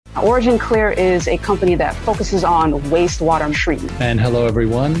Origin Clear is a company that focuses on wastewater treatment. And hello,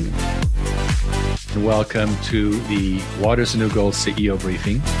 everyone. And welcome to the Water is the New Gold CEO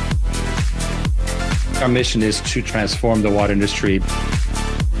briefing. Our mission is to transform the water industry.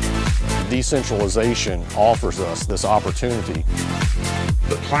 Decentralization offers us this opportunity.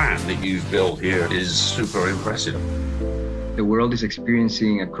 The plan that you've built here is super impressive. The world is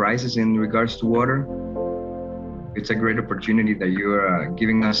experiencing a crisis in regards to water. It's a great opportunity that you are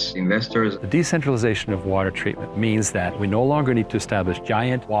giving us investors. The decentralization of water treatment means that we no longer need to establish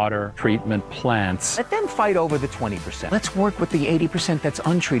giant water treatment plants. Let them fight over the 20%. Let's work with the 80% that's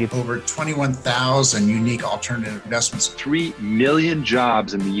untreated. Over 21,000 unique alternative investments. 3 million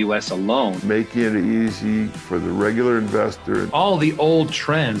jobs in the U.S. alone. Making it easy for the regular investor. All the old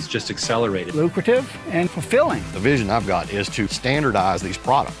trends just accelerated. Lucrative and fulfilling. The vision I've got is to standardize these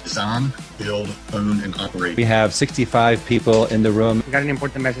products. Design, build, own, and operate. We have 65 people in the room. We got an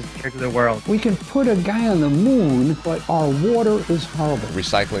important message to share to the world. We can put a guy on the moon, but our water is horrible.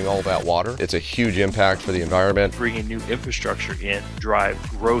 Recycling all that water, it's a huge impact for the environment. Bringing new infrastructure in, drive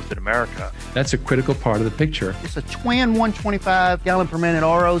growth in America. That's a critical part of the picture. It's a twin 125 gallon per minute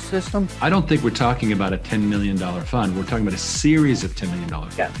RO system. I don't think we're talking about a $10 million fund. We're talking about a series of $10 million.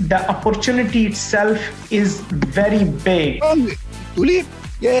 Yeah, the opportunity itself is very big. To live,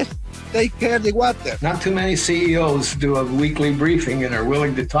 yes. Take care of the water. Not too many CEOs do a weekly briefing and are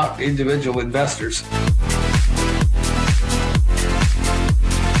willing to talk to individual investors.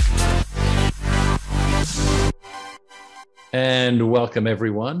 And welcome,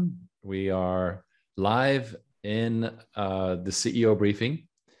 everyone. We are live in the CEO briefing.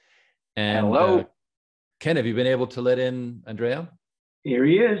 And hello. Ken, have you been able to let in Andrea? Here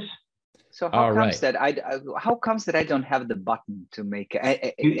he is. So how comes that I don't have the button to make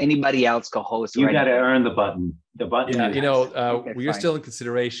anybody else co-host? You got to earn the button. The button. Yeah, we're still in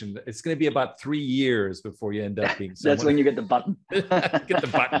consideration. It's going to be about 3 years before you end up being someone. That's when you get the button. Get the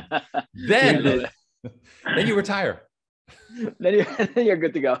button. Then you retire. Then you're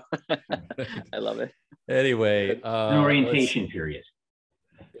good to go. I love it. Anyway, an orientation period.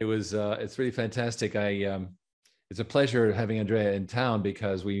 It was. It's really fantastic. It's a pleasure having Andrea in town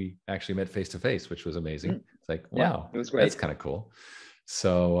because we actually met face to face, which was amazing. It's like, wow, it was great. That's kind of cool.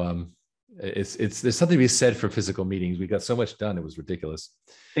 So it's there's something to be said for physical meetings. We got so much done; it was ridiculous.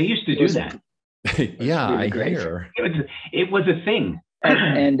 They used to do that. Yeah, really hear. It was a thing.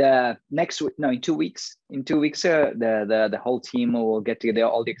 And next week, no, in 2 weeks. In 2 weeks, the whole team will get together.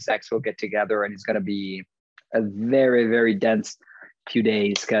 All the execs will get together, and it's going to be a very, very dense few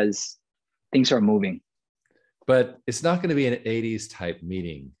days because things are moving. But it's not going to be an 80s type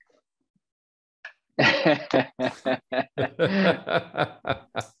meeting.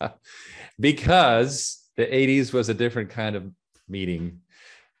 Because the 80s was a different kind of meeting.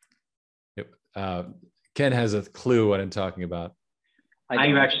 Ken has a clue what I'm talking about. I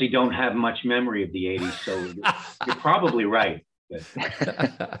actually don't have much memory of the 80s, so you're probably right.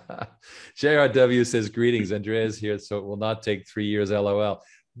 JRW says, greetings, Andrea's here, so it will not take 3 years, LOL.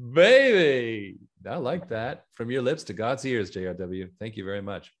 Baby, I like that. From your lips to God's ears, JRW. Thank you very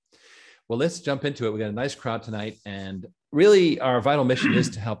much. Well, let's jump into it. We got a nice crowd tonight, and really our vital mission is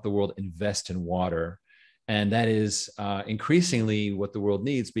to help the world invest in water. And that is increasingly what the world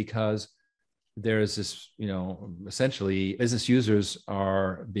needs, because there's this, essentially business users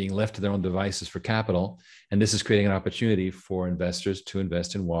are being left to their own devices for capital. And this is creating an opportunity for investors to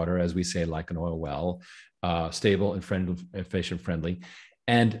invest in water, as we say, like an oil well, stable and inflation friendly.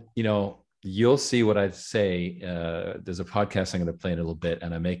 And, you'll see what I say. There's a podcast I'm going to play in a little bit,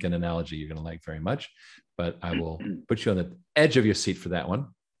 and I make an analogy you're going to like very much, but I will put you on the edge of your seat for that one.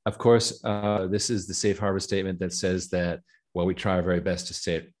 Of course, this is the safe harbor statement that says that, well, we try our very best to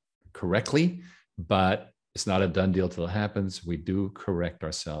say it correctly, but it's not a done deal till it happens. We do correct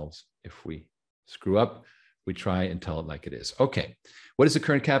ourselves. If we screw up, we try and tell it like it is. Okay. What is the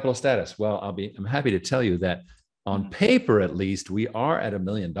current capital status? Well, I'm happy to tell you that on paper, at least, we are at $1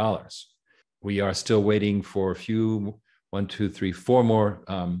 million. We are still waiting for a few, 4 more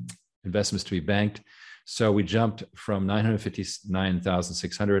investments to be banked. So we jumped from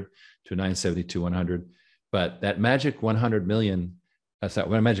 959,600 to 972,100. But that magic 100 million, that's not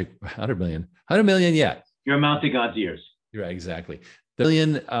one magic 100 million. 100 million yet. Your amount to God's ears. Right, exactly. The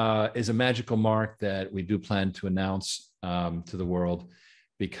million is a magical mark that we do plan to announce to the world,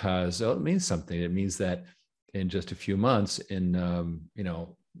 because it means something. It means that in just a few months, in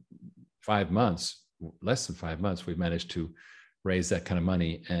 5 months, less than 5 months, we've managed to raise that kind of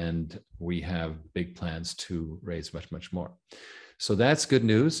money, and we have big plans to raise much, much more. So that's good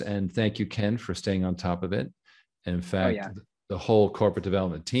news, and thank you, Ken, for staying on top of it. And in fact, the whole corporate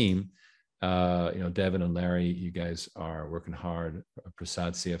development team. Devin and Larry, you guys are working hard.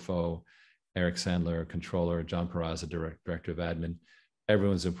 Prasad, CFO, Eric Sandler, controller, John Peraza, director of admin.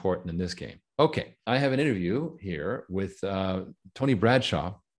 Everyone's important in this game. Okay, I have an interview here with Tony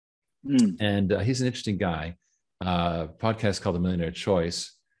Bradshaw, and he's an interesting guy. Podcast called The Millionaire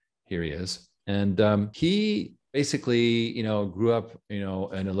Choice. Here he is, and he basically, grew up, in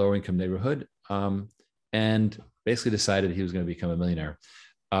a lower income neighborhood, and basically decided he was going to become a millionaire.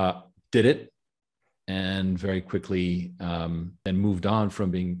 Did it, and very quickly then moved on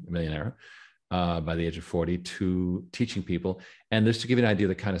from being a millionaire by the age of 40 to teaching people. And just to give you an idea of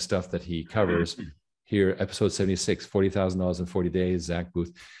the kind of stuff that he covers here, episode 76, $40,000 in 40 days, Zach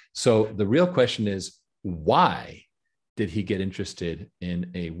Booth. So the real question is, why did he get interested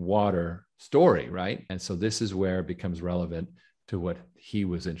in a water story, right? And so this is where it becomes relevant to what he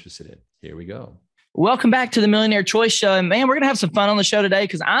was interested in. Here we go. Welcome back to the Millionaire Choice Show. And man, we're going to have some fun on the show today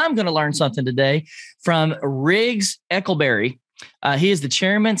because I'm going to learn something today from Riggs Eckelberry. He is the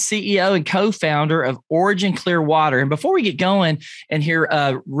chairman, CEO, and co-founder of Origin Clear Water. And before we get going and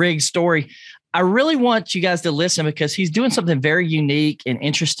hear Riggs' story, I really want you guys to listen because he's doing something very unique and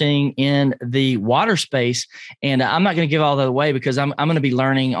interesting in the water space. And I'm not going to give all that away because I'm going to be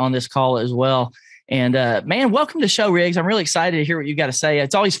learning on this call as well. And man, welcome to the show, Riggs. I'm really excited to hear what you got to say.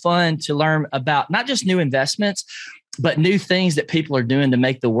 It's always fun to learn about not just new investments, but new things that people are doing to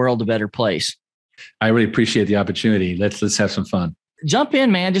make the world a better place. I really appreciate the opportunity. Let's have some fun. Jump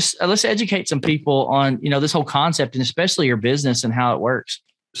in, man. Just let's educate some people on, this whole concept and especially your business and how it works.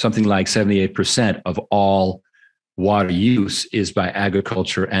 Something like 78% of all water use is by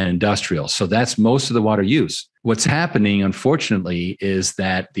agriculture and industrial. So that's most of the water use. What's happening, unfortunately, is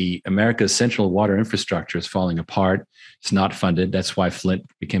that the America's central water infrastructure is falling apart. It's not funded. That's why Flint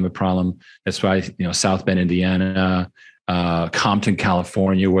became a problem. That's why, South Bend, Indiana, Compton,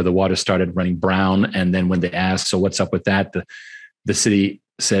 California, where the water started running brown. And then when they asked, so what's up with that? The city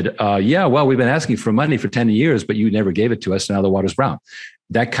said, we've been asking for money for 10 years, but you never gave it to us. Now the water's brown.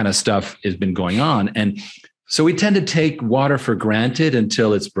 That kind of stuff has been going on. And so we tend to take water for granted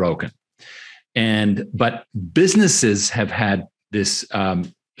until it's broken. But businesses have had this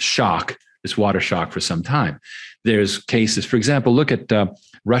shock, this water shock for some time. There's cases, for example, look at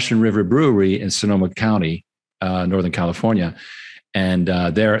Russian River Brewery in Sonoma County, Northern California. And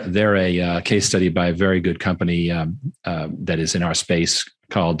they're a case study by a very good company that is in our space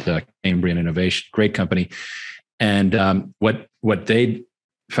called Cambrian Innovation, great company. And what they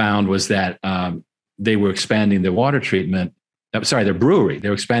found was that they were expanding their water treatment. Their brewery. They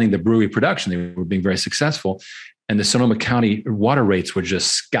were expanding the brewery production. They were being very successful. And the Sonoma County water rates were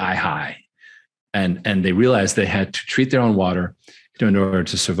just sky high. And they realized they had to treat their own water in order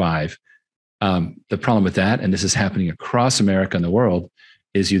to survive. The problem with that, and this is happening across America and the world,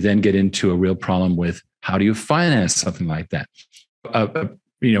 is you then get into a real problem with how do you finance something like that?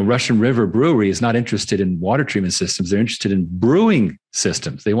 Russian River Brewery is not interested in water treatment systems. They're interested in brewing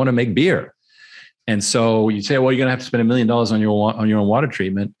systems. They want to make beer. And so you say, well, you're going to have to spend $1 million on your own water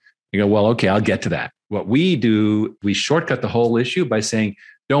treatment. You go, well, okay, I'll get to that. What we do, we shortcut the whole issue by saying,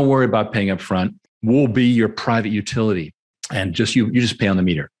 don't worry about paying up front. We'll be your private utility. And you just pay on the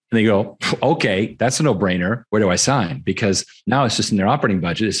meter. And they go, okay, that's a no-brainer. Where do I sign? Because now it's just in their operating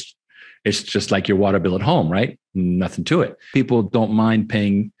budget. It's just like your water bill at home, right? Nothing to it. People don't mind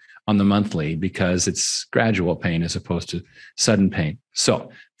paying on the monthly because it's gradual pain as opposed to sudden pain.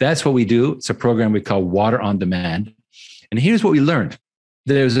 So that's what we do. It's a program we call Water on Demand. And here's what we learned.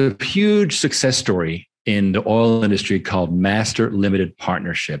 There's a huge success story in the oil industry called Master Limited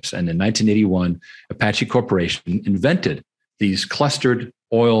Partnerships. And in 1981, Apache Corporation invented these clustered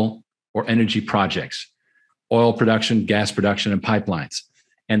oil or energy projects, oil production, gas production, and pipelines.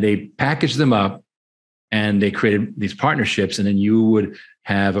 And they packaged them up and they created these partnerships. And then you would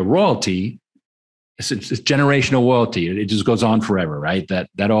have a royalty. It's generational royalty. It just goes on forever, right?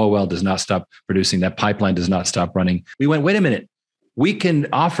 That oil well does not stop producing. That pipeline does not stop running. We went, wait a minute. We can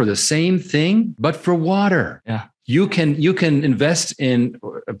offer the same thing, but for water. Yeah. You can invest in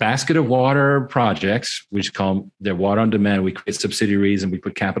a basket of water projects, which call their Water on Demand. We create subsidiaries and we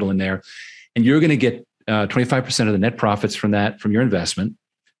put capital in there. And you're going to get 25% of the net profits from your investment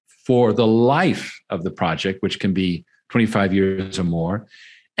for the life of the project, which can be 25 years or more.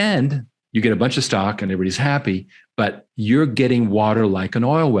 And you get a bunch of stock and everybody's happy, but you're getting water like an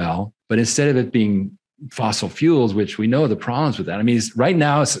oil well. But instead of it being fossil fuels, which we know the problems with that. I mean, right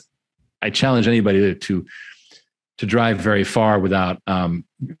now, I challenge anybody to drive very far without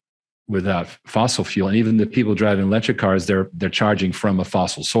fossil fuel. And even the people driving electric cars, they're charging from a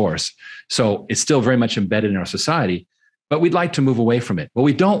fossil source. So it's still very much embedded in our society. but we'd like to move away from it. Well,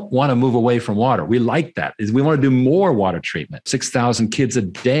 we don't want to move away from water. We like that. We want to do more water treatment. 6,000 kids a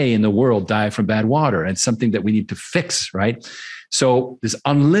day in the world die from bad water, and it's something that we need to fix, right? So there's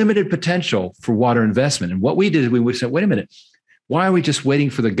unlimited potential for water investment. And what we did is we said, wait a minute, why are we just waiting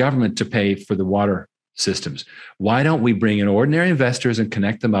for the government to pay for the water systems? Why don't we bring in ordinary investors and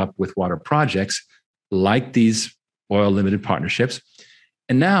connect them up with water projects like these oil limited partnerships?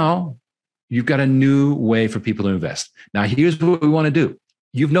 And now you've got a new way for people to invest. Now, here's what we want to do.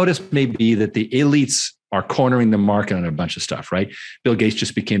 You've noticed maybe that the elites are cornering the market on a bunch of stuff, right? Bill Gates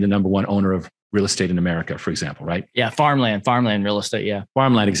just became the #1 owner of real estate in America, for example, right? Yeah, farmland real estate, yeah.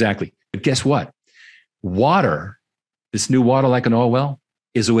 Farmland, exactly. But guess what? Water, this new water like an oil well,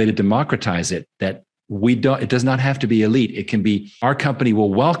 is a way to democratize it, that it does not have to be elite. It can be, our company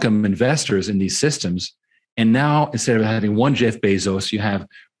will welcome investors in these systems. And now, instead of having one Jeff Bezos, you have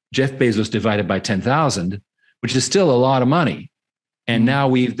Jeff Bezos divided by 10,000, which is still a lot of money. And now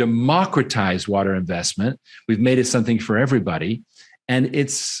we've democratized water investment. We've made it something for everybody, and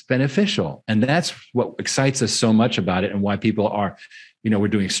it's beneficial. And that's what excites us so much about it, and why people are, we're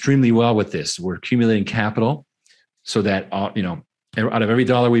doing extremely well with this. We're accumulating capital so that, out of every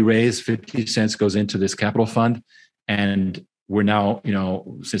dollar we raise, 50 cents goes into this capital fund. And we're now,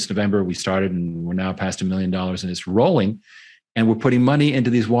 since November we started, and we're now past $1 million, and it's rolling. And we're putting money into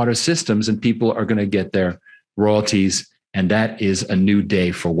these water systems, and people are going to get their royalties. And that is a new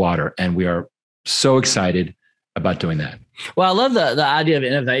day for water. And we are so excited about doing that. Well, I love the idea of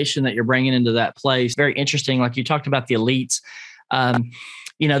innovation that you're bringing into that place. Very interesting. Like you talked about the elites.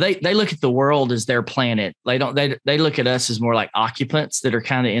 They look at the world as their planet. They look at us as more like occupants that are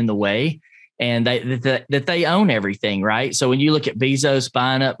kind of in the way, and that they own everything, right? So when you look at Bezos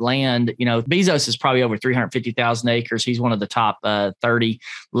buying up land, Bezos is probably over 350,000 acres. He's one of the top 30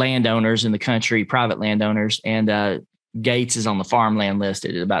 landowners in the country, private landowners. And Gates is on the farmland list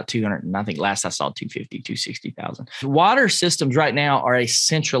at about 200, and I think last I saw 260,000. Water systems right now are a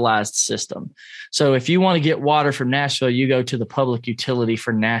centralized system. So if you want to get water from Nashville, you go to the public utility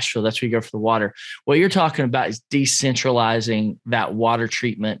for Nashville. That's where you go for the water. What you're talking about is decentralizing that water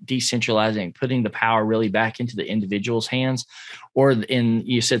treatment, putting the power really back into the individual's hands. Or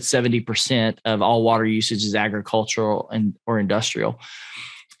you said 70% of all water usage is agricultural or industrial.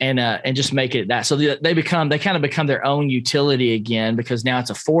 And just make it that. So they kind of become their own utility again, because now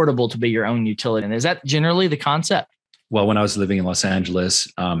it's affordable to be your own utility. And is that generally the concept? Well, when I was living in Los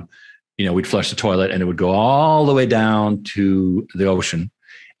Angeles, we'd flush the toilet and it would go all the way down to the ocean,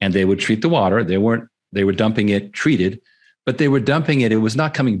 and they would treat the water. They were dumping it treated, but they were dumping it. It was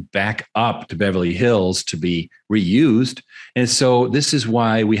not coming back up to Beverly Hills to be reused. And so this is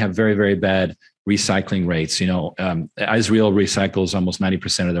why we have very, very bad recycling rates. Israel recycles almost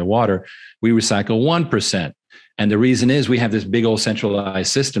 90% of their water. We recycle 1%. And the reason is we have this big old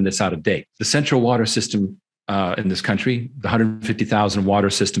centralized system that's out of date. The central water system in this country, the 150,000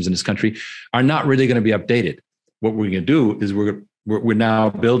 water systems in this country, are not really going to be updated. What we're going to do is we're now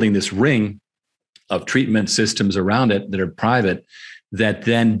building this ring of treatment systems around it that are private, that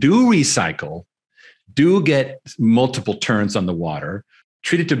then do recycle, do get multiple turns on the water,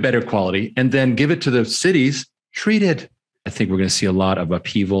 treat it to better quality, and then give it to the cities treated. I think we're going to see a lot of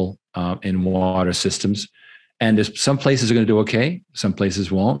upheaval in water systems. And some places are going to do okay. Some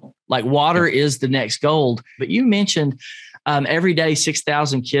places won't. Like water is the next gold. But you mentioned every day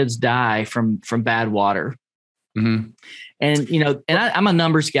 6,000 kids die from bad water. Mm-hmm. And, I'm a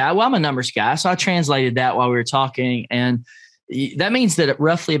numbers guy. Well, I'm a numbers guy. So I translated that while we were talking. And that means that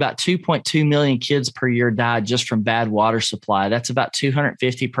roughly about 2.2 million kids per year died just from bad water supply. That's about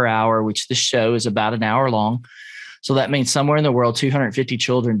 250 per hour, which this show is about an hour long. So that means somewhere in the world, 250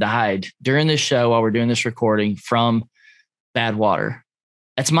 children died during this show while we're doing this recording from bad water.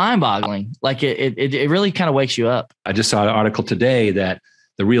 That's mind-boggling. Like it really kind of wakes you up. I just saw an article today that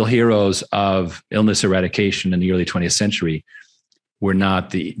the real heroes of illness eradication in the early 20th century were not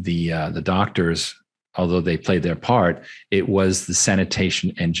the doctors, although they played their part. It was the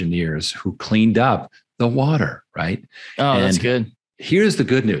sanitation engineers who cleaned up the water, right? Oh, that's good. Here's the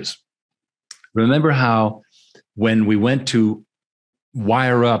good news. Remember how when we went to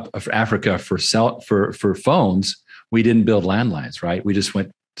wire up Africa for phones, we didn't build landlines, right? We just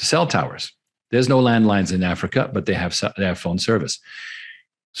went to cell towers. There's no landlines in Africa, but they have phone service.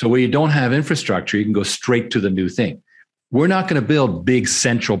 So where you don't have infrastructure, you can go straight to the new thing. We're not going to build big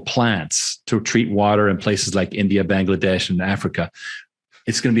central plants to treat water in places like India, Bangladesh, and Africa.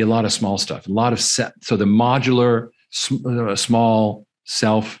 It's going to be a lot of small stuff, so the modular, small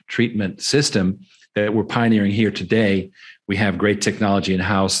self-treatment system that we're pioneering here today. We have great technology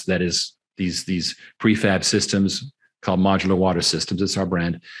in-house that is these prefab systems called Modular Water Systems. It's our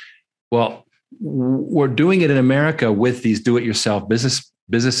brand. Well, we're doing it in America with these do-it-yourself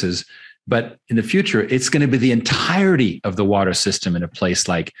businesses, but in the future, it's going to be the entirety of the water system in a place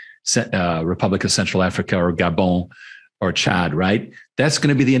like Republic of Central Africa or Gabon or Chad, right? That's going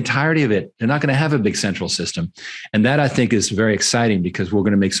to be the entirety of it. They're not going to have a big central system. And that, I think, is very exciting because we're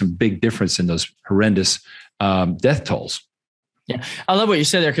going to make some big difference in those horrendous death tolls. Yeah, I love what you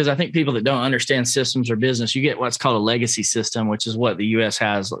said there, because I think people that don't understand systems or business, you get what's called a legacy system, which is what the U.S.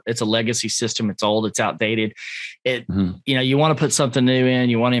 has. It's a legacy system. It's old. It's outdated. You know, you want to put something new in,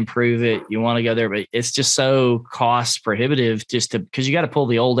 you want to improve it, you want to go there, but it's just so cost prohibitive because you got to pull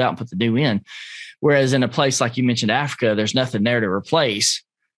the old out and put the new in. Whereas in a place like you mentioned, Africa, there's nothing there to replace.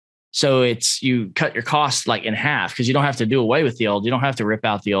 So you cut your costs like in half because you don't have to do away with the old. You don't have to rip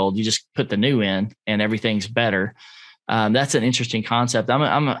out the old. You just put the new in and everything's better. That's an interesting concept.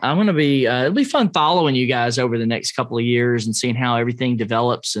 I'm going to be, it'll be fun following you guys over the next couple of years and seeing how everything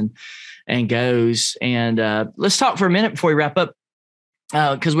develops and goes. And let's talk for a minute before we wrap up.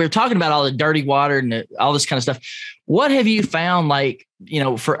 Because we were talking about all the dirty water and all this kind of stuff. What have you found? Like, you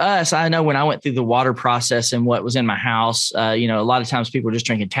know, for us, I know when I went through the water process and what was in my house, you know, a lot of times people are just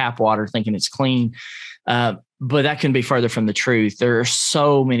drinking tap water thinking it's clean. But that can be further from the truth. There are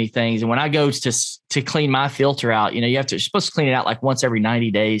so many things. And when I go to clean my filter out, you know, you're supposed to clean it out like once every 90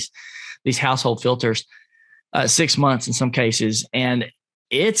 days, these household filters, 6 months in some cases. And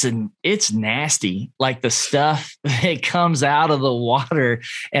it's nasty, like the stuff that comes out of the water.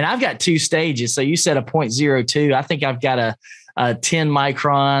 And I've got 2 stages. So you said a 0.02. I think I've got a 10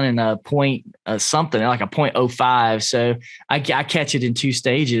 micron and a point something like a 0.05. So I catch it in 2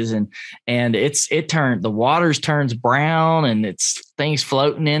 stages, and the water turns brown and it's things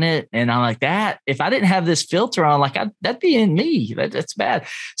floating in it. And I'm like, that if I didn't have this filter on, like that'd be in me. That's bad.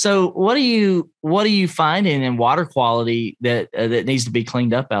 So what are you finding in water quality that needs to be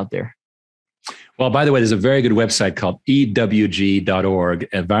cleaned up out there? Well, by the way, there's a very good website called EWG.org,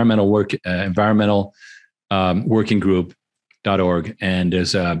 Environmental Working Group.org, and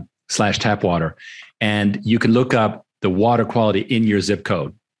there's /tapwater, and you can look up the water quality in your zip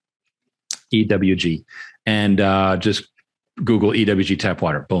code, EWG, and just Google EWG tap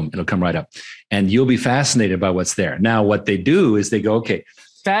water. Boom, it'll come right up, and you'll be fascinated by what's there. Now, what they do is they go, okay,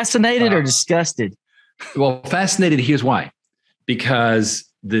 fascinated or disgusted? Well, fascinated. Here's why: because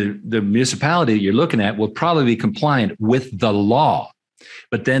the municipality you're looking at will probably be compliant with the law,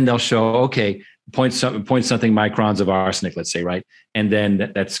 but then they'll show, okay, point something microns of arsenic, let's say, right? And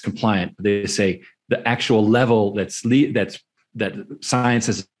then that's compliant. They say the actual level that science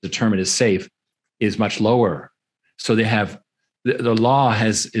has determined is safe is much lower. So they have the law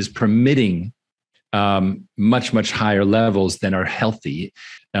is permitting much higher levels than are healthy.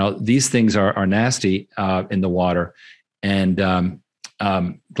 Now these things are nasty in the water, and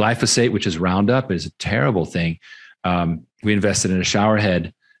glyphosate, which is Roundup, is a terrible thing. We invested in a shower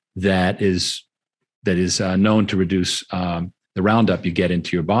head that is known to reduce the Roundup you get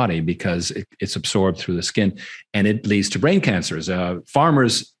into your body because it's absorbed through the skin, and it leads to brain cancers.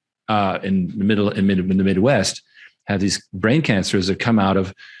 Farmers in the Midwest have these brain cancers that come out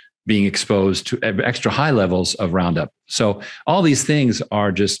of being exposed to extra high levels of Roundup. So all these things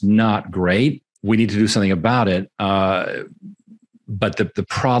are just not great. We need to do something about it. But the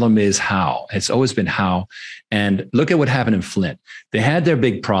problem is how. It's always been how. And look at what happened in Flint. They had their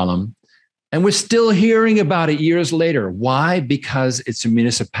big problem, and we're still hearing about it years later. Why? Because it's a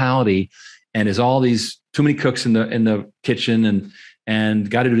municipality, and there's all these too many cooks in the kitchen, and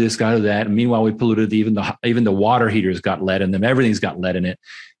got to do this, got to do that. And meanwhile, we polluted even the water heaters got lead in them. Everything's got lead in it.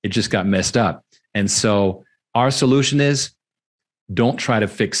 It just got messed up. And so our solution is, don't try to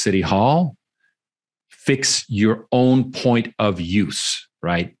fix City Hall. Fix your own point of use,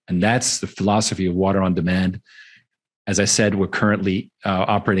 right? And that's the philosophy of water on demand. As I said, we're currently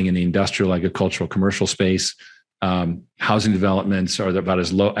operating in the industrial, agricultural, commercial space. Housing developments are about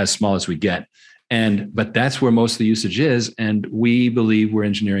as small as we get. But that's where most of the usage is. And we believe we're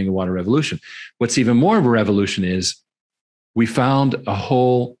engineering a water revolution. What's even more of a revolution is we found a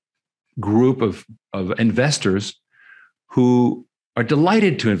whole group of investors who are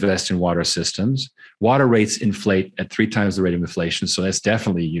delighted to invest in water systems. Water rates inflate at 3 times the rate of inflation. So that's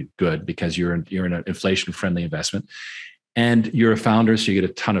definitely good because you're in an inflation-friendly investment. And you're a founder, so you get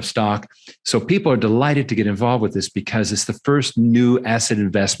a ton of stock. So people are delighted to get involved with this because it's the first new asset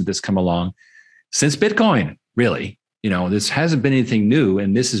investment that's come along since Bitcoin, really. This hasn't been anything new,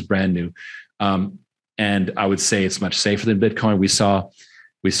 and this is brand new. And I would say it's much safer than Bitcoin. We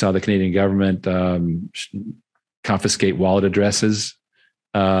saw the Canadian government confiscate wallet addresses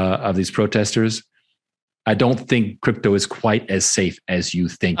of these protesters. I don't think crypto is quite as safe as you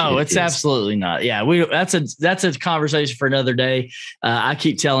think. Oh, it's absolutely not. Yeah, that's a conversation for another day. I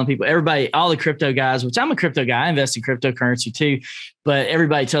keep telling people, everybody, all the crypto guys, which I'm a crypto guy, I invest in cryptocurrency too, but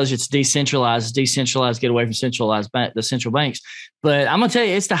everybody tells you it's decentralized, get away from the central banks. But I'm gonna tell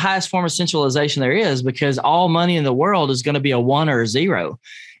you, it's the highest form of centralization there is, because all money in the world is going to be a 1 or a 0.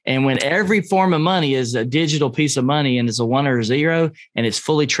 And when every form of money is a digital piece of money and it's a 1 or a 0, and it's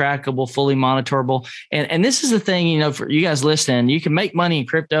fully trackable, fully monitorable. And this is the thing, you know, for you guys listening, you can make money in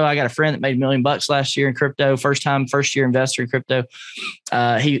crypto. I got a friend that made $1 million last year in crypto, first year investor in crypto.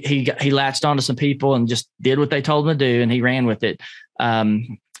 He latched onto some people and just did what they told him to do, and he ran with it.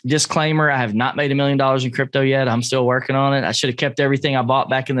 Disclaimer, I have not made $1 million in crypto yet. I'm still working on it. I should have kept everything I bought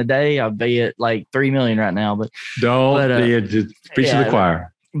back in the day. I'd be at like 3 million right now, but just preach to the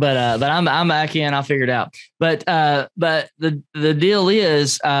choir. But I'm back in. I'll figure it out. But the deal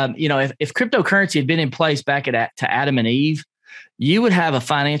is, you know, if cryptocurrency had been in place back to Adam and Eve, you would have a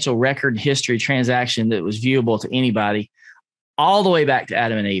financial record history transaction that was viewable to anybody, all the way back to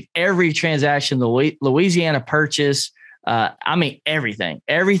Adam and Eve. Every transaction, the Louisiana Purchase, I mean everything,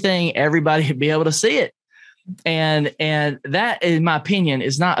 everybody would be able to see it. And that, in my opinion,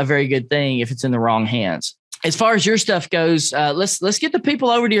 is not a very good thing if it's in the wrong hands. As far as your stuff goes, let's get the people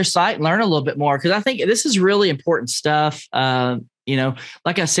over to your site and learn a little bit more, because I think this is really important stuff. You know,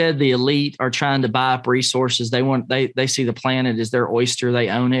 like I said, the elite are trying to buy up resources. They see the planet as their oyster. They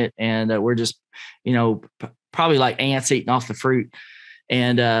own it, and we're just, you know, probably like ants eating off the fruit.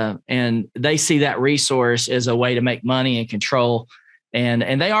 And they see that resource as a way to make money and control.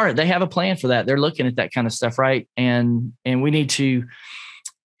 And they have a plan for that. They're looking at that kind of stuff, right? And we need to,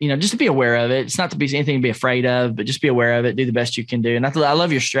 you know, just to be aware of it. It's not to be anything to be afraid of, but just be aware of it. Do the best you can do. And I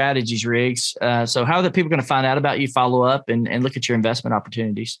love your strategies, Riggs. So how are the people going to find out about you, follow up, and look at your investment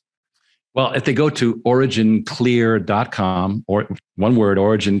opportunities? Well, if they go to originclear.com, or one word,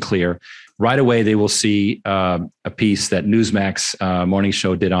 Origin Clear, right away they will see a piece that Newsmax morning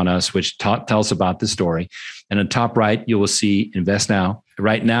show did on us, which tells about the story. And on the top right, you will see Invest Now.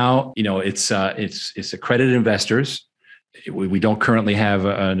 Right now, you know, it's accredited investors. We don't currently have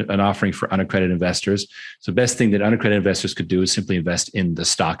an offering for unaccredited investors. So the best thing that unaccredited investors could do is simply invest in the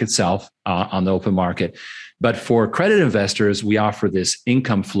stock itself on the open market. But for accredited investors, we offer this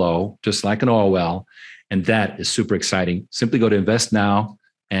income flow, just like an oil well. And that is super exciting. Simply go to Invest Now,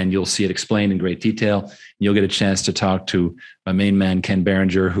 and you'll see it explained in great detail. You'll get a chance to talk to my main man, Ken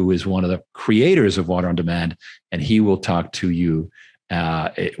Berenger, who is one of the creators of Water on Demand, and he will talk to you.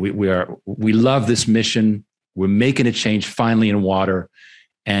 We love this mission. We're making a change finally in water,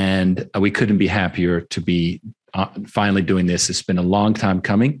 and we couldn't be happier to be finally doing this. It's been a long time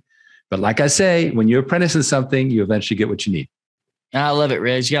coming, but like I say, when you're apprenticing something, you eventually get what you need. I love it,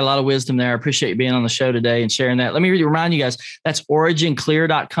 Riggs. You got a lot of wisdom there. I appreciate you being on the show today and sharing that. Let me remind you guys, that's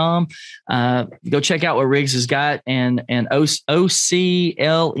originclear.com. Go check out what Riggs has got, and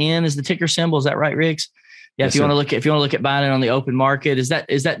OCLN is the ticker symbol. Is that right, Riggs? Yeah, yes, if you want to look at buying it on the open market, is that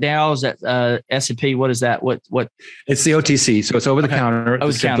Dow? Is that S&P? What is that? What? It's the OTC, so it's over the counter.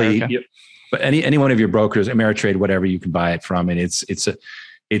 Over the counter. Okay. But any one of your brokers, Ameritrade, whatever, you can buy it from, and it's a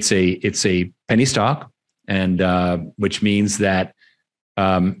penny stock, and which means that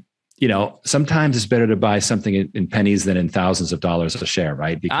you know, sometimes it's better to buy something in pennies than in thousands of dollars a share,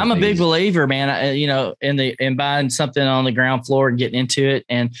 right? Because I'm a big believer, man. You know, in buying something on the ground floor and getting into it.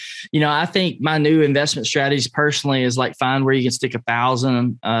 And, you know, I think my new investment strategies personally is like find where you can stick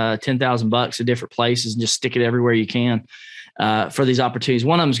 $1,000, $10,000 at different places and just stick it everywhere you can for these opportunities.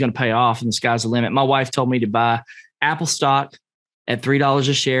 One of them is going to pay off, and the sky's the limit. My wife told me to buy Apple stock at $3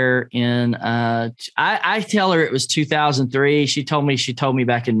 a share in, I tell her it was 2003. She told me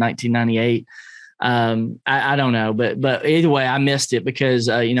back in 1998. I don't know, but either way, I missed it because,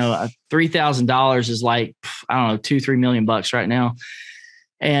 you know, $3,000 is like, I don't know, $2-3 million right now.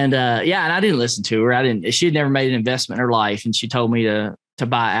 And, yeah, and I didn't listen to her. She had never made an investment in her life. And she told me to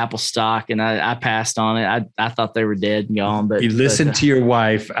buy Apple stock, and I passed on it. I thought they were dead and gone, but you listen to your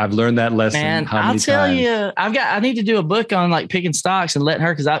wife. I've learned that lesson. Man, I'll tell you, I need to do a book on like picking stocks and letting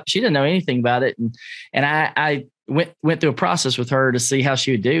her, cause she didn't know anything about it. And I went through a process with her to see how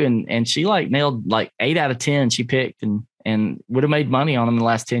she would do. And she like nailed like 8 out of 10 she picked and would have made money on them in the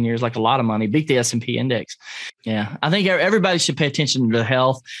last 10 years, like a lot of money, beat the S&P index. Yeah. I think everybody should pay attention to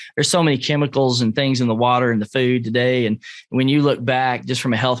health. There's so many chemicals and things in the water and the food today. And when you look back just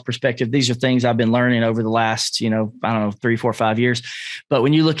from a health perspective, these are things I've been learning over the last, you know, I don't know, 3, 4, 5 years. But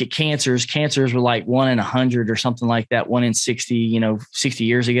when you look at cancers were like 1 in 100 or something like that, 1 in 60, you know, 60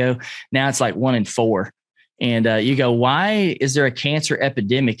 years ago. Now it's like 1 in 4. And you go, why is there a cancer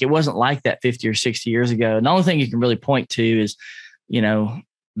epidemic? It wasn't like that 50 or 60 years ago. And the only thing you can really point to is, the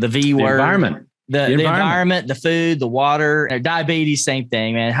V word. Environment. The environment, the food, the water, diabetes, same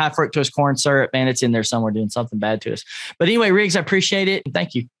thing, man. High fructose corn syrup, man, it's in there somewhere doing something bad to us. But anyway, Riggs, I appreciate it.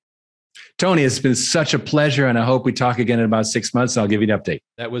 Thank you. Tony, it's been such a pleasure, and I hope we talk again in about 6 months, and I'll give you an update.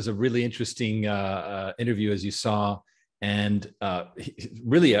 That was a really interesting interview, as you saw, and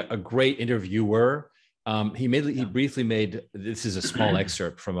really a great interviewer. He briefly made, this is a small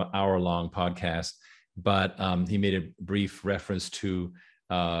excerpt from an hour-long podcast, but he made a brief reference to,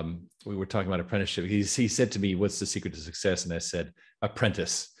 we were talking about apprenticeship. He said to me, what's the secret to success? And I said,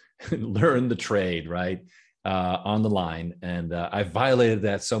 apprentice, learn the trade, right? On the line. And I violated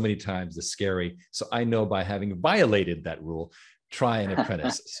that so many times, it's scary. So I know by having violated that rule, try and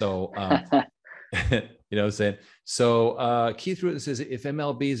apprentice. So, you know what I'm saying? So Keith Rutten says, if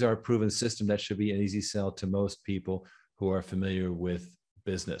MLBs are a proven system, that should be an easy sell to most people who are familiar with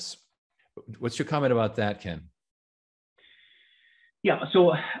business. What's your comment about that, Ken? Yeah.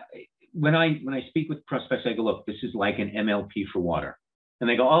 So when I speak with prospects, I go, look, this is like an MLP for water. And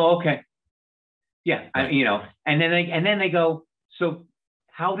they go, oh, okay. Yeah. And then they go, so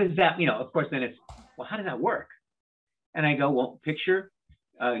how does that, of course, then it's, well, how does that work? And I go, well, picture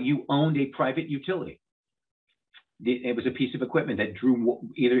you owned a private utility. It was a piece of equipment that drew,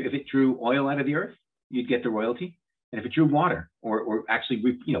 either if it drew oil out of the earth, you'd get the royalty. And if it drew water or actually,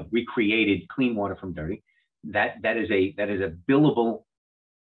 recreated clean water from dirty, that is a billable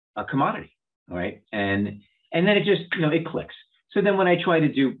commodity. All right. And then it just, it clicks. So then when I try to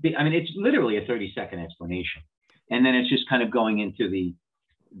do, it's literally a 30-second explanation. And then it's just kind of going into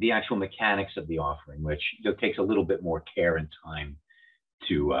the actual mechanics of the offering, which takes a little bit more care and time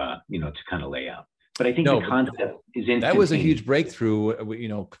to kind of lay out. But I think the concept is interesting. That was a huge breakthrough,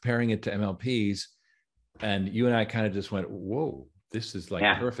 comparing it to MLPs. And you and I kind of just went, whoa, this is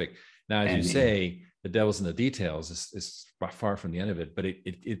perfect. Now, as you say, the devil's in the details. Is far from the end of it, but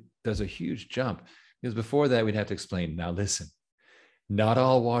it does a huge jump. Because before that, we'd have to explain, now listen, not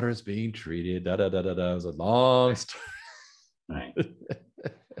all water is being treated, It was a long story. Right.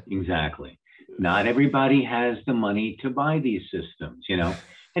 Exactly. Not everybody has the money to buy these systems,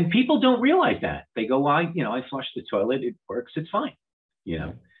 and people don't realize that. They go, well, I flush the toilet, it works, it's fine,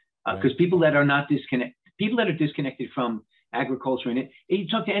 because people that are not disconnected, people that are disconnected from agriculture, and you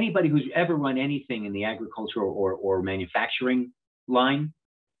talk to anybody who's ever run anything in the agricultural or manufacturing line,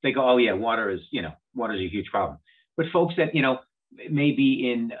 they go, oh yeah, water is a huge problem. But folks that,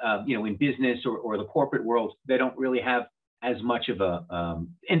 maybe in business or the corporate world, they don't really have as much of a,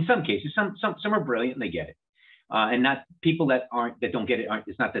 in some cases, some are brilliant and they get it. And not people that don't get it.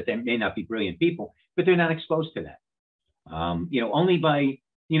 It's not that they may not be brilliant people, but they're not exposed to that. Only by,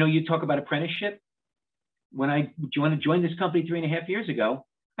 you talk about apprenticeship. When I joined this company 3.5 years ago,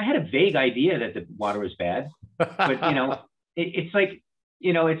 I had a vague idea that the water was bad, but it's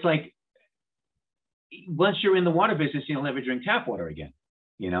like once you're in the water business, you'll never drink tap water again.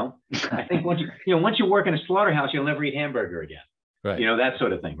 I think once you work in a slaughterhouse, you'll never eat hamburger again. Right. That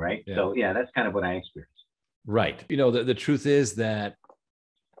sort of thing. Right. Yeah. So yeah, that's kind of what I experienced. Right. The truth is that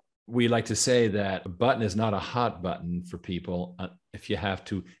we like to say that a button is not a hot button for people if you have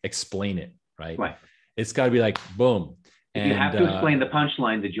to explain it. Right. Right. It's got to be like, boom. If you have to explain the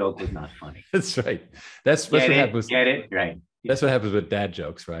punchline, the joke was not funny. That's right. That's what happens. Get it? Right. That's what happens with dad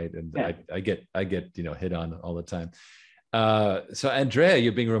jokes, right? And yeah. I get hit on all the time. So Andrea,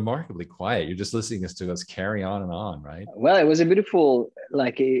 you're being remarkably quiet. You're just listening to us carry on and on, right? Well, it was a beautiful,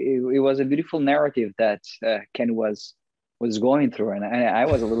 it was a beautiful narrative that Ken was going through, and I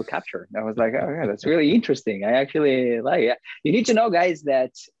was a little captured. I was like, oh yeah, that's really interesting. I actually like it. You need to know, guys,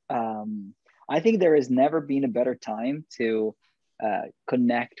 that I think there has never been a better time to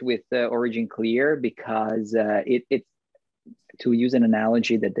connect with Origin Clear, because it to use an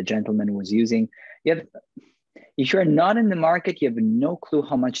analogy that the gentleman was using, if you're not in the market, you have no clue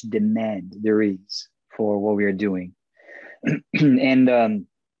how much demand there is for what we are doing, and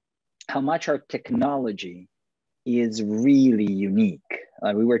how much our technology is really unique.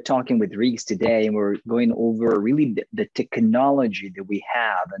 We were talking with Riggs today, and we're going over really the technology that we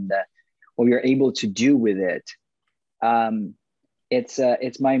have and what we are able to do with it.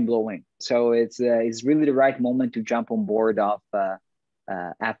 It's mind blowing. So it's really the right moment to jump on board of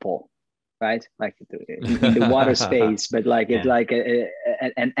Apple, right? Like in the water space, but like it's like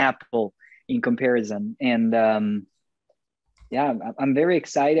an Apple in comparison. And I'm very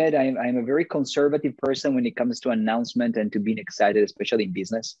excited. I'm a very conservative person when it comes to announcement and to being excited, especially in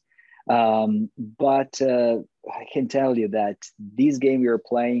business. But I can tell you that this game we are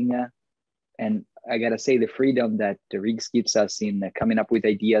playing, and I gotta say, the freedom that the Riggs gives us in coming up with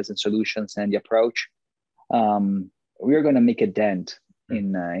ideas and solutions and the approach, we're gonna make a dent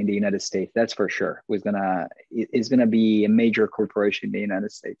in the United States. That's for sure. It's gonna be a major corporation in the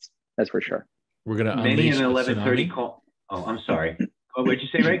United States. That's for sure. We're gonna many unleash an a 11:30 tsunami. call. Oh, I'm sorry. What did you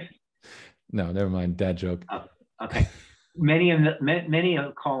say, Riggs? No, never mind. Dad joke. Oh, okay. Many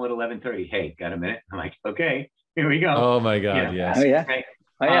call at 11:30. Hey, got a minute? I'm like, okay, here we go. Oh my God, yes. Oh yeah. Right.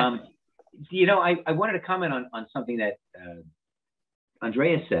 Oh, yeah. You know, I wanted to comment on something that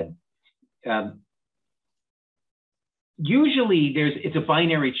Andrea said. Usually, it's a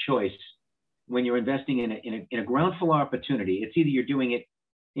binary choice when you're investing in a ground floor opportunity. It's either you're doing it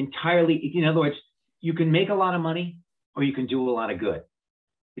entirely. In other words, you can make a lot of money or you can do a lot of good.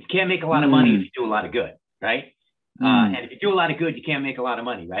 You can't make a lot of money if you do a lot of good, right? And if you do a lot of good, you can't make a lot of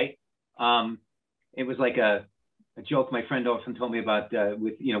money, right? It was like a joke my friend often told me about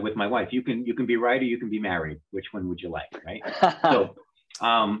with my wife. You can be right or you can be married. Which one would you like, right? So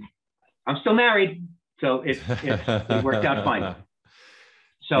I'm still married, so it worked out fine.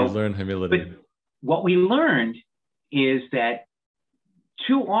 So you learn humility. But what we learned is that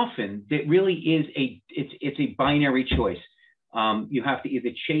too often it really is it's a binary choice. You have to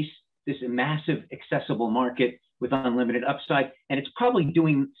either chase this massive accessible market with unlimited upside, and it's probably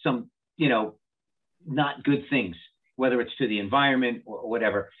doing some, not good things, whether it's to the environment or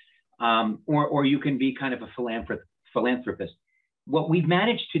whatever, or you can be kind of a philanthropist. What we've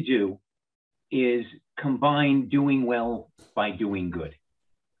managed to do is combine doing well by doing good,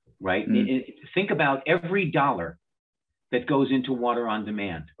 right? Think about every dollar that goes into water on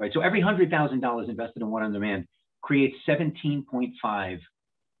demand, right? So every $100,000 invested in water on demand creates 17.5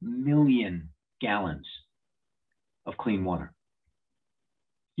 million gallons of clean water.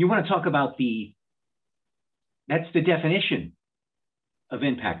 You want to talk about that's the definition of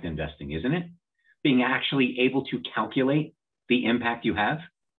impact investing, isn't it? Being actually able to calculate the impact you have.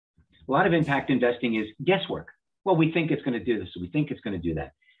 A lot of impact investing is guesswork. Well, we think it's going to do this, we think it's going to do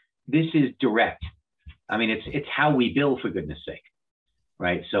that. This is direct. I mean, it's how we bill, for goodness sake,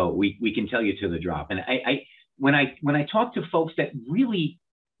 right? So we can tell you to the drop. And when I talk to folks that really,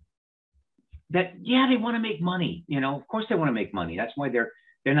 they want to make money, of course they want to make money. That's why they're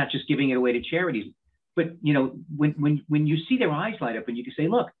not just giving it away to charities. But when you see their eyes light up and you can say,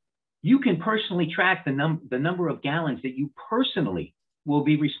 look, you can personally track the number of gallons that you personally will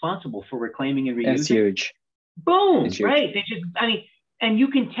be responsible for reclaiming and reusing. That's huge. Boom, That's huge. right? And you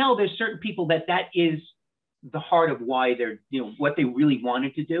can tell there's certain people that is the heart of why they're, what they really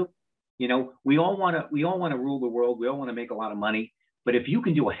wanted to do. We all want to rule the world. We all want to make a lot of money. But if you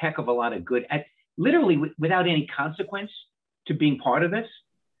can do a heck of a lot of good literally without any consequence to being part of this,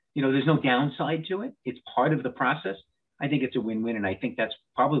 there's no downside to it. It's part of the process. I think it's a win-win. And I think that's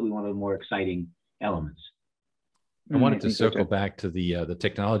probably one of the more exciting elements. I wanted to circle back to the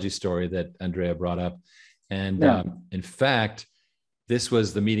technology story that Andrea brought up. And in fact, this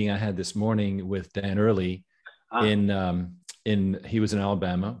was the meeting I had this morning with Dan Early he was in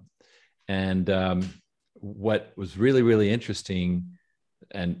Alabama. And what was really, really interesting,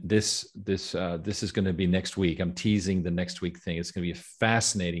 and this is going to be next week. I'm teasing the next week thing. It's going to be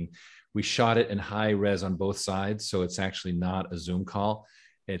fascinating. We shot it in high res on both sides, so it's actually not a Zoom call.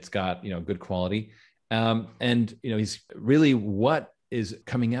 It's got good quality, and he's really what is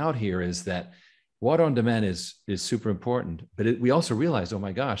coming out here is that water on demand is super important. But we also realized, oh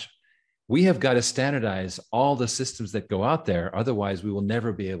my gosh, we have got to standardize all the systems that go out there. Otherwise, we will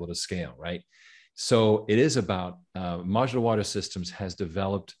never be able to scale, right? So it is about Modular Water Systems has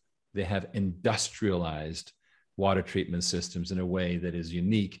developed, they have industrialized water treatment systems in a way that is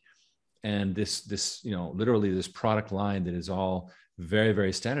unique. And this literally this product line that is all very,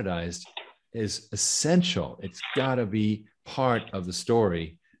 very standardized is essential. It's got to be part of the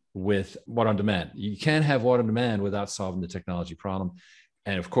story with water on demand. You can't have water on demand without solving the technology problem.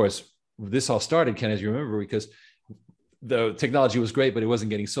 And of course, this all started, Ken, as you remember, because the technology was great, but it wasn't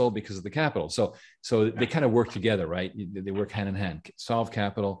getting sold because of the capital. So they kind of work together, right? They work hand in hand, solve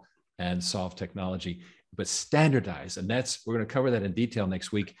capital and solve technology, but standardize. And we're going to cover that in detail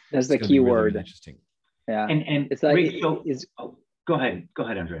next week. That's the key word. Really interesting. Yeah. And it's like, go ahead,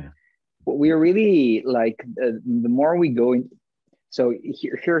 Andrea. We're really like, the more we go in, so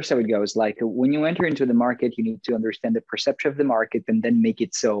here's how it goes. Like when you enter into the market, you need to understand the perception of the market and then make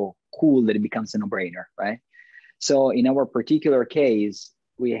it so cool that it becomes a no-brainer, right? So in our particular case,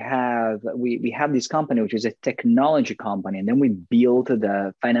 we have this company, which is a technology company, and then we built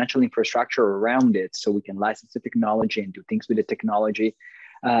the financial infrastructure around it so we can license the technology and do things with the technology,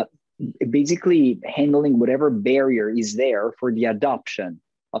 basically handling whatever barrier is there for the adoption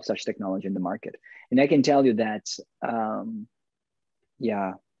such technology in the market. And I can tell you that,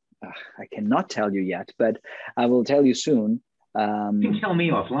 I cannot tell you yet, but I will tell you soon. You can tell me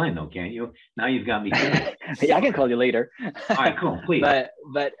offline though, can't you? Now you've got me. Yeah, I can call you later. All right, cool, please.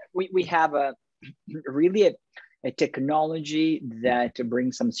 But we have a technology that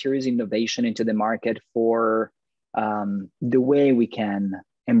brings some serious innovation into the market for the way we can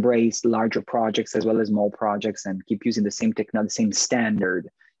embrace larger projects as well as small projects and keep using the same technology, same standard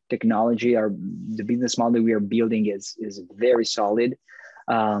technology. The business model we are building is very solid.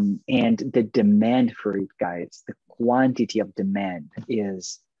 And the demand for it, guys, the quantity of demand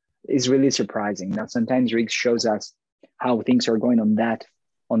is really surprising. Now, sometimes Riggs shows us how things are going on that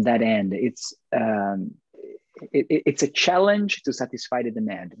end. It's a challenge to satisfy the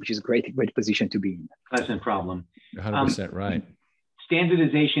demand, which is a great position to be in. Pleasant problem. 100% right.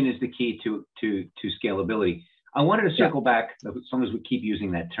 Standardization is the key to scalability. I wanted to circle back, as long as we keep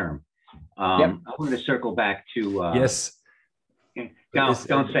using that term. I wanted to circle back to yes.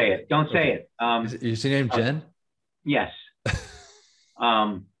 Don't say it. Don't say it. Is your name Jen? Yes.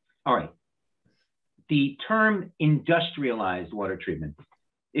 All right. The term industrialized water treatment.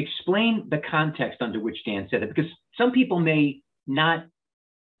 Explain the context under which Dan said it, because some people may not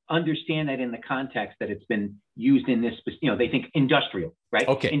understand that in the context that it's been used in this, they think industrial, right?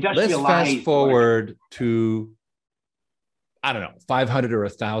 Okay, let's fast forward to, I don't know, 500 or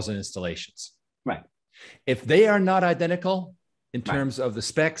 1,000 installations. Right. If they are not identical in terms of the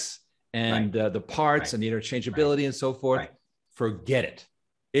specs and the parts and the interchangeability and so forth, forget it.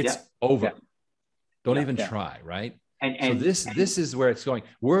 It's over. Don't even try, right? And so this is where it's going.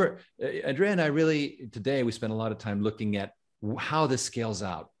 Andrea and I really, today we spent a lot of time looking at how this scales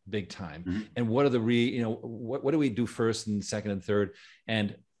out big time and what are the what do we do first and second and third?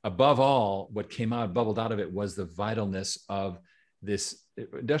 And above all, what bubbled out of it was the vitalness of this.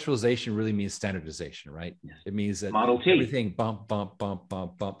 Industrialization really means standardization, right? Yeah. It means that Model T. Everything bump, bump, bump,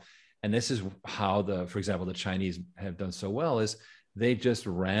 bump, bump. And this is how for example, the Chinese have done so well is they just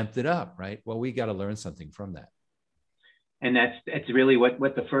ramped it up, right? Well, we got to learn something from that. And that's really what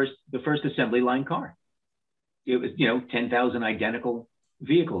the first assembly line car. It was 10,000 identical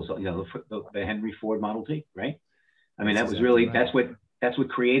vehicles. The Henry Ford Model T, right? I mean, that's what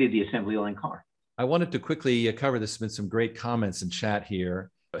created the assembly line car. I wanted to quickly cover this with some great comments in chat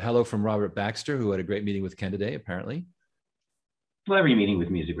here. Hello from Robert Baxter, who had a great meeting with Ken today, apparently. Well, every meeting with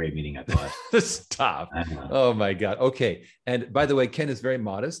me is a great meeting, I thought. Stop. Oh my God. Okay. And by the way, Ken is very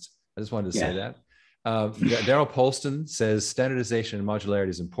modest. I just wanted to say that. Daryl Polston says standardization and modularity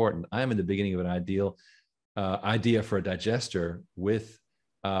is important. I am in the beginning of an idea for a digester with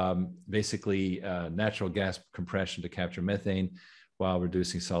basically natural gas compression to capture methane while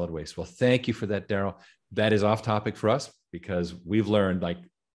reducing solid waste. Well, thank you for that, Daryl. That is off topic for us because we've learned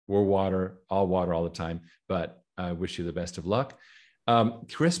we're water all the time, but I wish you the best of luck.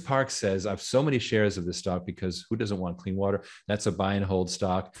 Chris Park says, I have so many shares of this stock because who doesn't want clean water? That's a buy and hold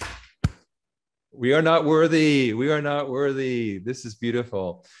stock. We are not worthy. We are not worthy. This is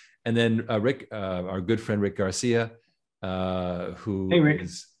beautiful. And then Rick, our good friend Rick Garcia,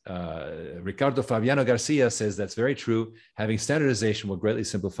 is Ricardo Fabiano Garcia says that's very true. Having standardization will greatly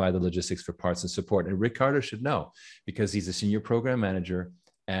simplify the logistics for parts and support. And Ricardo should know because he's a senior program manager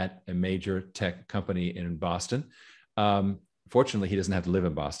at a major tech company in Boston. Fortunately, he doesn't have to live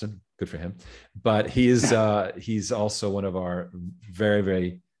in Boston. Good for him. But he is he's also one of our very,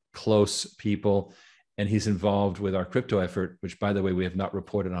 very close people. And he's involved with our crypto effort, which, by the way, we have not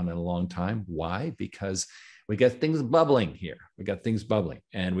reported on in a long time. Why? Because we got things bubbling here. We got things bubbling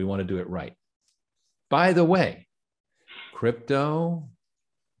and we want to do it right. By the way, crypto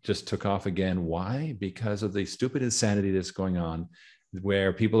just took off again. Why? Because of the stupid insanity that's going on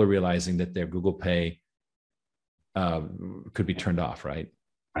where people are realizing that their Google Pay could be turned off, right?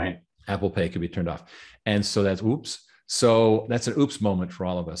 Right. Apple Pay could be turned off. And so that's oops. So that's an oops moment for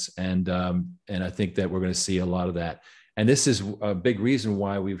all of us. And I think that we're going to see a lot of that. And this is a big reason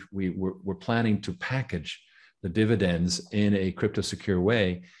why we're planning to package the dividends in a crypto secure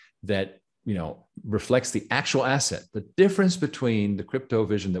way that reflects the actual asset. The difference between the crypto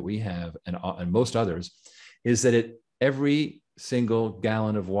vision that we have and most others is that every single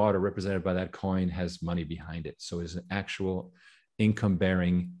gallon of water represented by that coin has money behind it. So it's an actual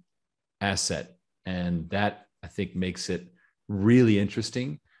income-bearing asset. And that, I think, makes it really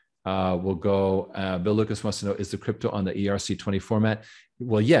interesting. We'll go, Bill Lucas wants to know, is the crypto on the ERC20 format?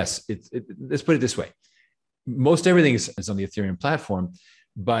 Well, yes, let's put it this way. Most everything is on the Ethereum platform,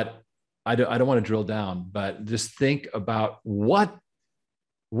 but I don't want to drill down, but just think about what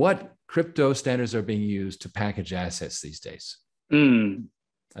crypto standards are being used to package assets these days.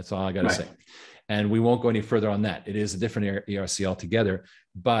 That's all I got to say. And we won't go any further on that. It is a different ERC altogether,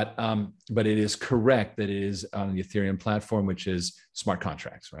 but it is correct that it is on the Ethereum platform, which is smart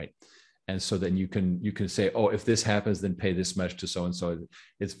contracts, right? And so then you can say, oh, if this happens, then pay this much to so and so.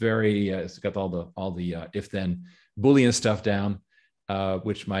 It's very it's got all the if then Boolean stuff down,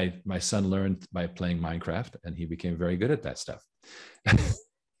 which my son learned by playing Minecraft, and he became very good at that stuff.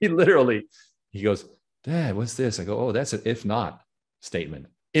 he goes, Dad, what's this? I go, oh, that's an if not statement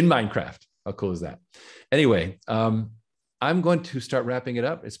in Minecraft. How cool is that? Anyway, I'm going to start wrapping it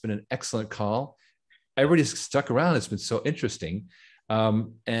up. It's been an excellent call. Everybody's stuck around. It's been so interesting.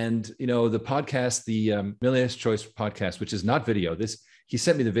 And you know, the podcast, the Millionaire's Choice podcast, which is not video. He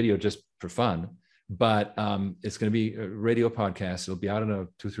sent me the video just for fun, but it's going to be a radio podcast. It'll be out in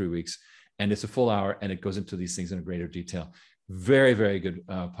 2-3 weeks, and it's a full hour, and it goes into these things in greater detail. Very, very good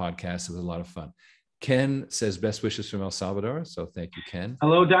podcast. It was a lot of fun. Ken says best wishes from El Salvador. So thank you, Ken.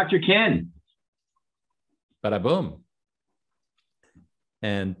 Hello, Dr. Ken. Bada boom.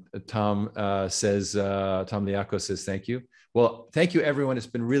 And Tom says, Tom Liaco says, thank you. Well, thank you, everyone. It's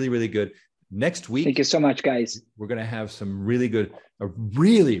been really, really good. Next week. Thank you so much, guys. We're going to have some really good, a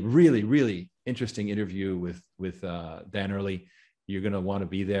really, really, really interesting interview with Dan Early. You're going to want to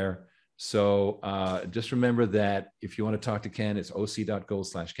be there. So just remember that if you want to talk to Ken, it's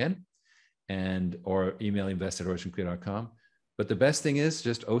oc.gold/Ken. or email invest@originclear.com. But the best thing is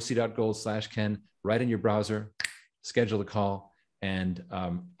just oc.gold/Ken, right in your browser, schedule the call, and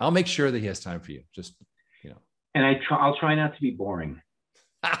I'll make sure that he has time for you. Just, you know. And I'll try not to be boring.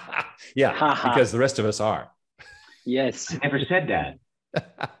 Yeah, because the rest of us are. Yes. I never said that.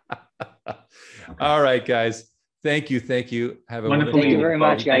 Okay. All right, guys. Thank you. Have a wonderful Thank you very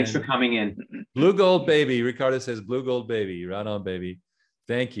much, guys. Thanks for coming in. Blue Gold Baby. Ricardo says Blue Gold Baby. Right on, baby.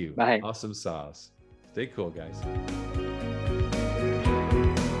 Thank you. Bye. Awesome sauce. Stay cool, guys.